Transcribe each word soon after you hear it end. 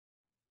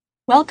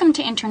Welcome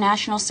to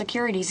International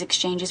Securities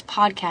Exchange's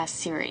podcast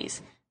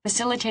series.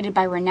 Facilitated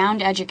by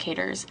renowned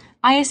educators,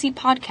 ISE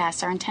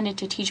podcasts are intended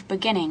to teach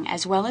beginning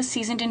as well as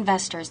seasoned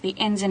investors the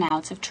ins and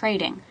outs of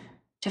trading.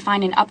 To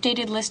find an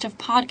updated list of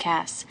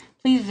podcasts,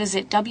 please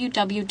visit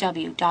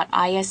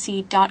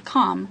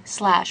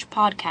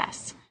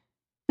www.ise.com/podcasts.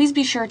 Please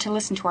be sure to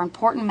listen to our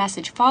important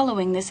message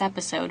following this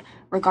episode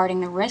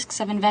regarding the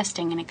risks of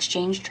investing in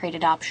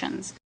exchange-traded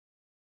options.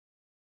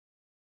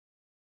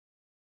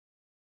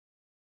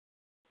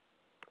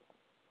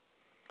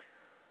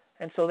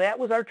 And so that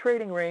was our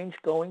trading range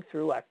going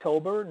through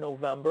October,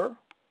 November.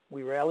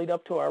 We rallied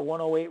up to our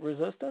 108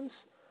 resistance,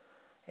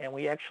 and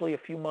we actually a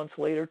few months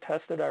later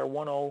tested our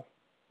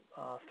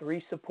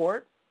 103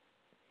 support.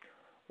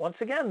 Once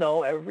again,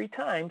 though, every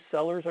time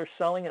sellers are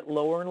selling at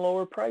lower and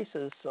lower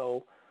prices,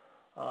 so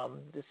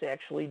this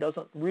actually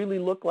doesn't really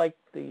look like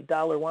the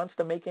dollar wants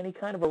to make any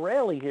kind of a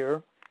rally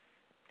here.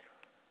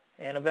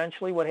 And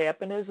eventually what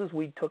happened is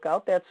we took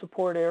out that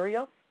support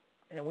area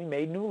and we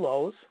made new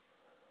lows.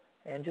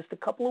 And just a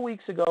couple of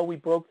weeks ago, we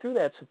broke through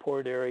that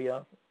support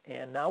area,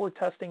 and now we're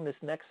testing this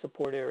next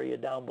support area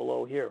down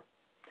below here,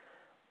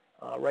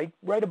 right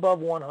above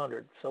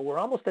 100. So we're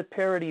almost at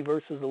parity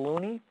versus the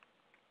loonie.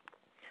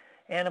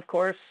 And of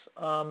course,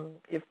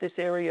 if this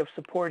area of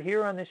support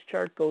here on this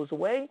chart goes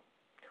away,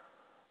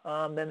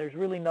 then there's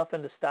really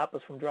nothing to stop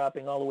us from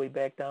dropping all the way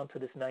back down to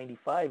this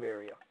 95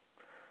 area.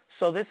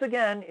 So this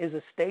again is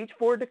a stage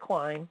 4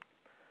 decline.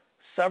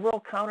 Several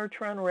counter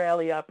trend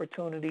rally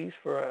opportunities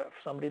for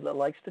somebody that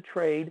likes to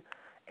trade.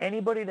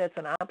 Anybody that's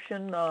an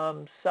option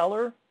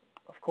seller,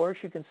 of course,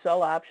 you can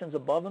sell options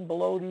above and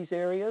below these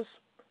areas,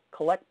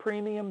 collect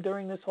premium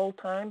during this whole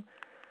time.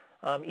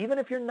 Even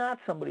if you're not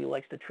somebody who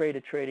likes to trade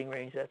a trading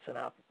range, that's an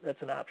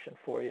option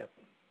for you.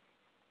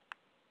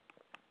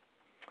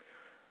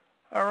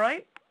 All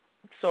right,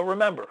 so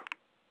remember,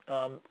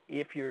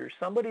 if you're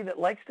somebody that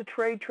likes to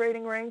trade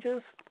trading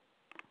ranges,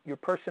 your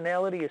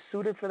personality is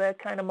suited for that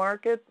kind of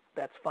market,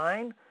 that's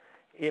fine.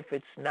 If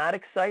it's not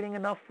exciting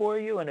enough for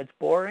you and it's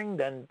boring,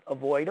 then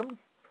avoid them.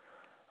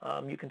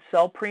 You can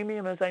sell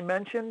premium, as I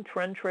mentioned.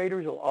 Trend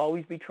traders will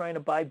always be trying to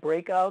buy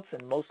breakouts,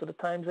 and most of the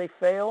times they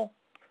fail.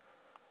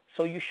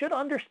 So you should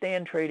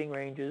understand trading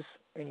ranges,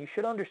 and you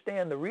should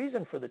understand the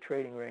reason for the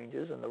trading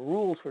ranges and the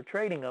rules for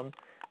trading them,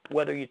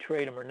 whether you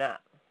trade them or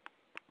not.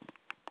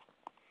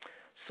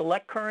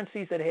 Select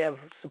currencies that have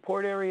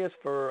support areas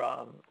for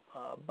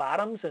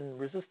bottoms and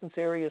resistance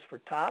areas for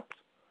tops.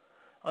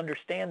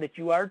 Understand that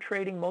you are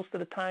trading most of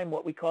the time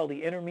what we call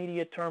the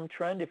intermediate term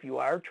trend if you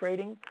are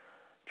trading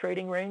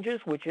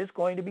ranges, which is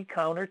going to be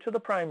counter to the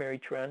primary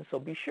trend. So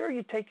be sure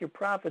you take your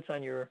profits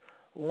on your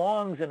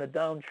longs in a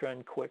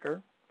downtrend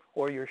quicker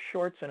or your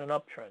shorts in an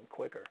uptrend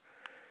quicker.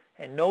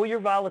 And know your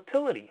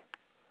volatility.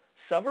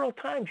 Several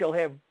times you'll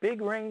have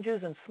big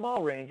ranges and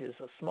small ranges.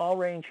 A small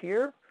range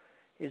here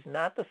is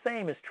not the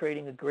same as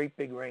trading a great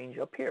big range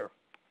up here.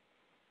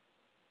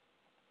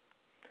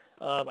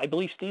 I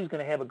believe Steve's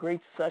going to have a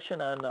great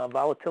session on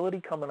volatility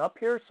coming up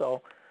here,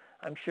 so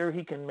I'm sure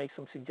he can make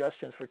some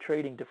suggestions for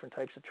trading different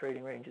types of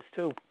trading ranges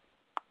too.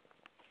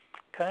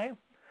 Okay?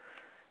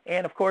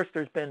 And of course,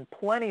 there's been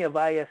plenty of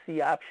ISE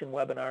option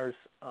webinars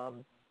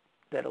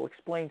that'll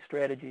explain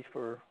strategies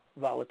for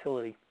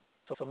volatility.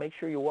 So make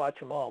sure you watch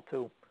them all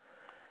too.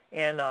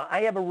 And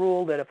I have a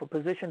rule that if a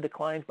position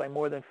declines by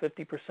more than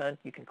 50%,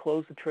 you can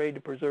close the trade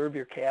to preserve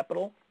your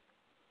capital.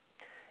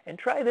 And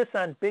try this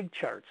on big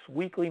charts,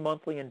 weekly,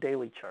 monthly, and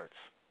daily charts.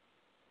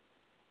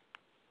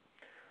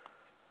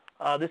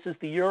 This is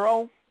the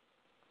euro.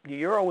 The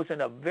euro was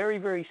in a very,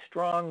 very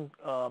strong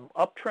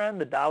uptrend.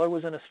 The dollar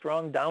was in a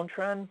strong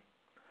downtrend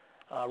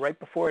right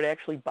before it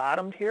actually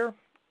bottomed here.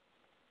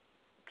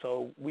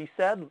 So we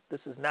said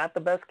this is not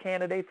the best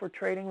candidate for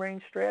trading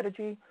range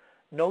strategy.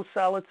 No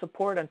solid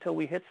support until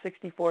we hit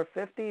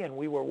 64.50, and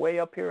we were way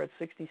up here at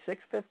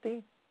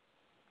 66.50.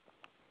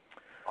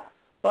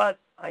 But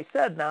I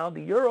said now the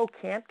euro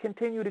can't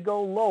continue to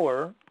go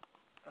lower.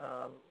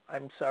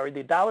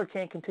 The dollar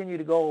can't continue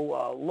to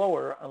go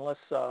lower unless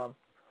the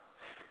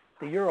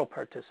euro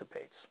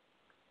participates.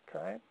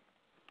 Okay.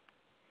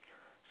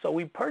 So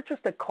we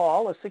purchased a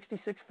call, a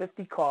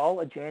 66.50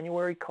 call, a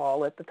January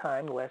call at the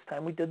time, the last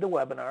time we did the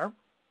webinar.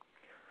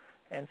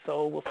 And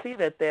so we'll see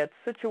that that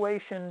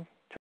situation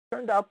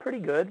turned out pretty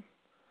good.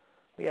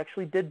 We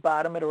actually did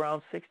bottom at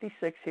around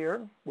 66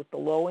 here with the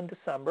low in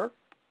December.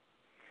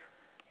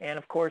 And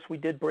of course, we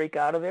did break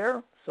out of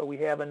there, so we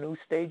have a new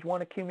stage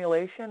 1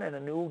 accumulation and a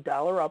new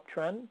dollar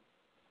uptrend.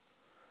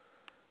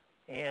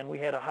 And we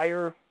had a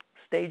higher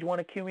stage 1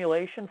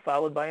 accumulation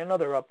followed by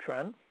another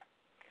uptrend.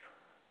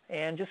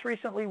 And just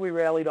recently, we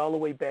rallied all the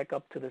way back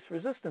up to this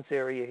resistance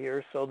area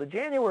here. So the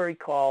January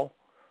call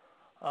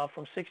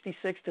from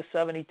 66 to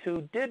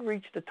 72 did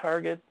reach the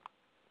target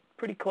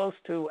pretty close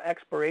to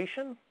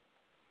expiration.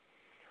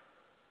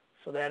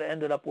 So that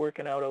ended up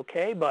working out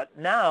okay, but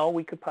now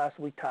we could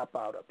possibly top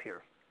out up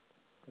here.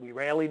 We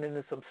rallied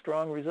into some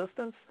strong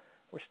resistance.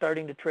 We're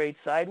starting to trade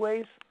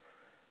sideways.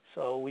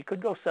 So we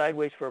could go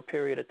sideways for a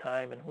period of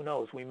time, and who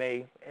knows, we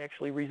may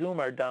actually resume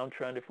our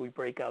downtrend if we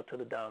break out to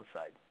the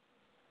downside.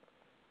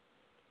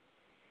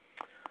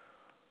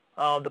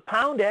 The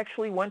pound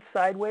actually went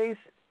sideways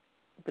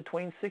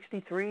between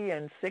 63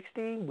 and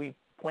 60. We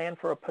planned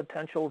for a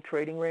potential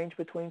trading range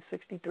between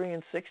 63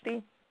 and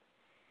 60.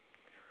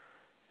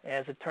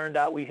 As it turned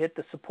out, we hit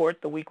the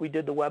support the week we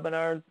did the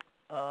webinar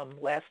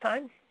last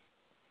time.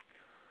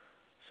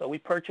 So we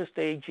purchased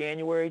a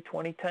January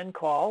 2010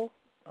 call,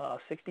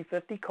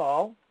 60/50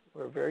 call.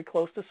 We're very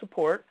close to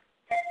support.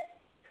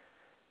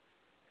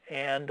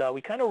 And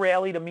we kind of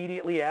rallied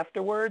immediately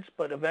afterwards,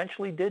 but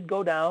eventually did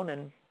go down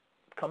and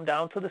come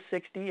down to the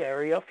 60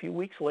 area a few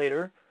weeks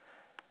later.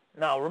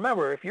 Now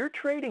remember, if you're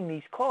trading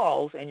these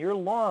calls and you're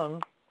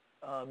long,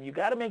 you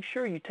got to make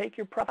sure you take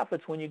your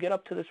profits when you get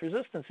up to this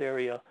resistance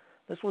area.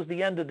 This was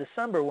the end of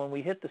December when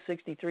we hit the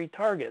 63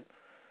 target.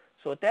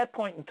 So at that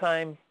point in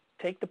time,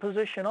 take the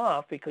position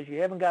off because you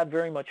haven't got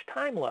very much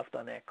time left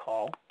on that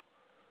call.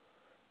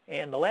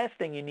 And the last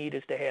thing you need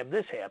is to have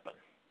this happen.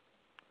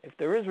 If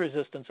there is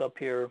resistance up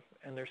here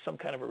and there's some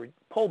kind of a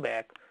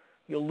pullback,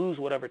 you'll lose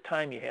whatever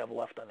time you have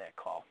left on that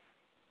call.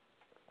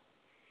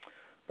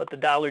 But the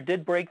dollar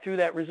did break through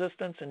that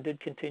resistance and did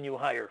continue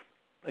higher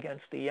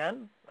against the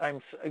yen,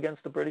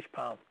 against the British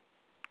pound.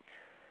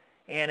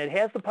 And it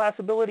has the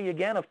possibility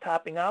again of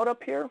topping out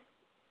up here,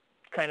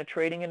 kind of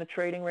trading in a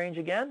trading range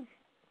again.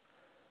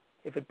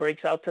 If it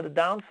breaks out to the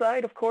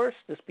downside, of course,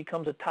 this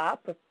becomes a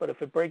top. But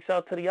if it breaks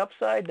out to the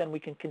upside, then we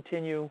can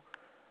continue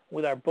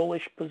with our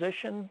bullish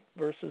position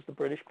versus the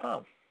British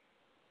pound.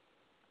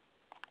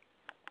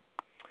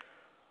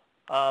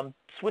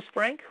 Swiss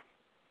franc,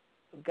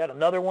 we've got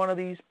another one of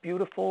these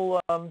beautiful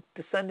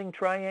descending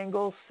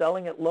triangles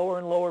selling at lower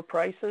and lower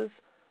prices.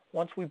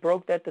 Once we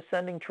broke that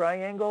descending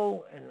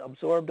triangle and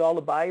absorbed all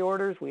the buy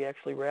orders, we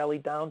actually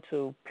rallied down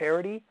to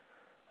parity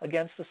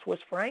against the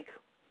Swiss franc.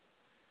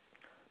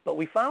 But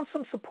we found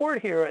some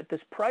support here at this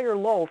prior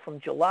low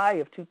from July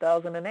of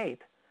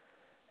 2008.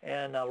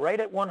 And right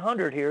at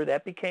 100 here,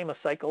 that became a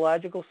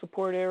psychological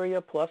support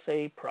area plus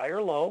a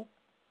prior low.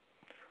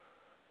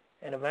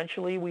 And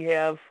eventually we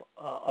have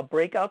a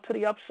breakout to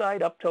the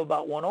upside up to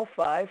about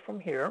 105 from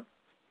here.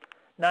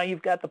 Now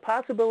you've got the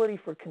possibility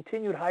for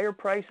continued higher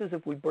prices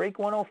if we break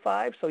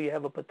 105, so you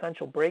have a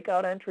potential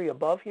breakout entry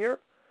above here.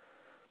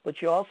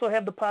 But you also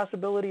have the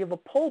possibility of a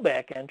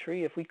pullback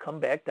entry if we come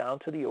back down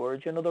to the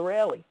origin of the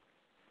rally.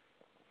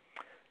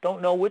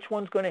 Don't know which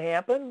one's going to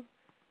happen,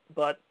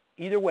 but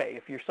either way,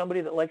 if you're somebody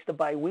that likes to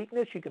buy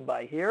weakness, you can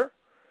buy here.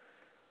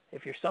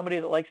 If you're somebody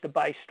that likes to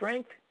buy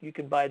strength, you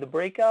can buy the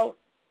breakout.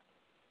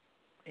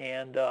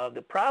 And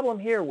the problem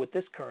here with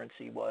this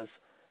currency was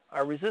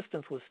our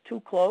resistance was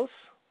too close.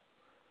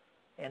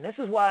 And this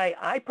is why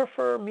I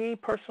prefer, me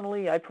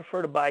personally, I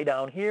prefer to buy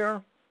down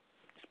here,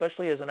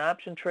 especially as an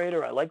option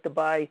trader. I like to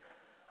buy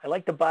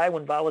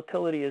when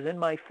volatility is in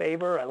my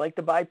favor. I like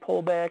to buy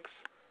pullbacks.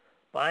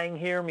 Buying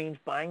here means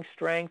buying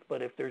strength,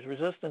 but if there's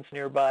resistance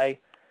nearby,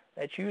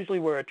 that's usually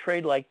where a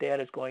trade like that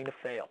is going to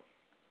fail.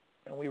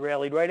 And we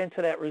rallied right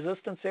into that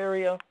resistance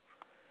area.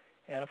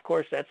 And of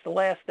course, that's the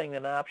last thing that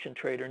an option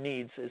trader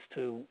needs, is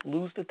to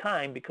lose the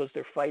time because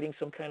they're fighting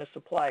some kind of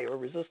supply or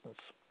resistance.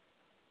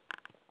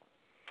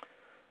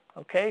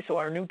 Okay, so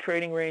our new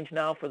trading range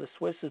now for the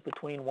Swiss is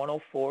between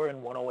 104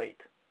 and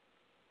 108.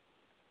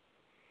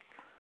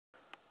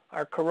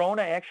 Our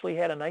Corona actually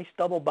had a nice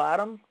double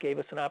bottom, gave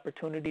us an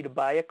opportunity to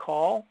buy a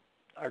call.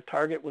 Our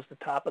target was the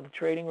top of the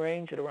trading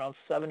range at around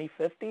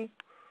 70.50.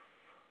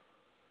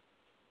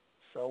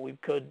 So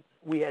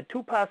we had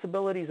two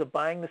possibilities of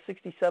buying the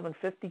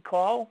 67.50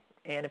 call,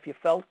 and if you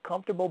felt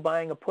comfortable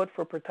buying a put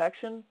for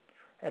protection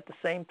at the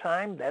same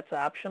time, that's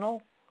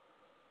optional.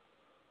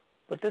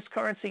 But this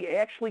currency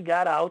actually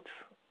got out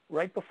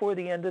right before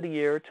the end of the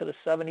year to the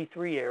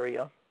 73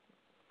 area.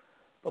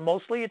 But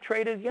mostly it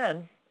traded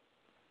again.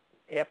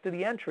 After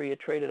the entry, it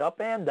traded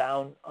up and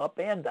down, up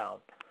and down.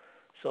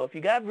 So if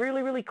you got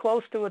really, really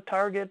close to a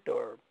target,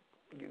 or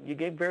you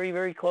get very,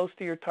 very close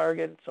to your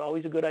target, it's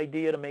always a good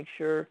idea to make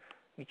sure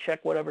you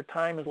check whatever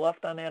time is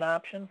left on that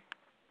option.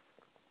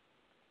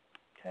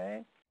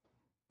 Okay.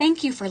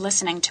 Thank you for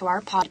listening to our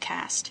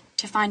podcast.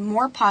 To find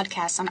more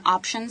podcasts on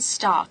options,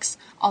 stocks,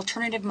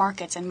 alternative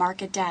markets, and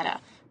market data,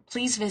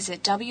 please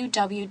visit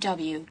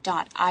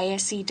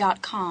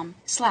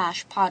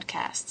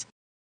www.ise.com/podcasts.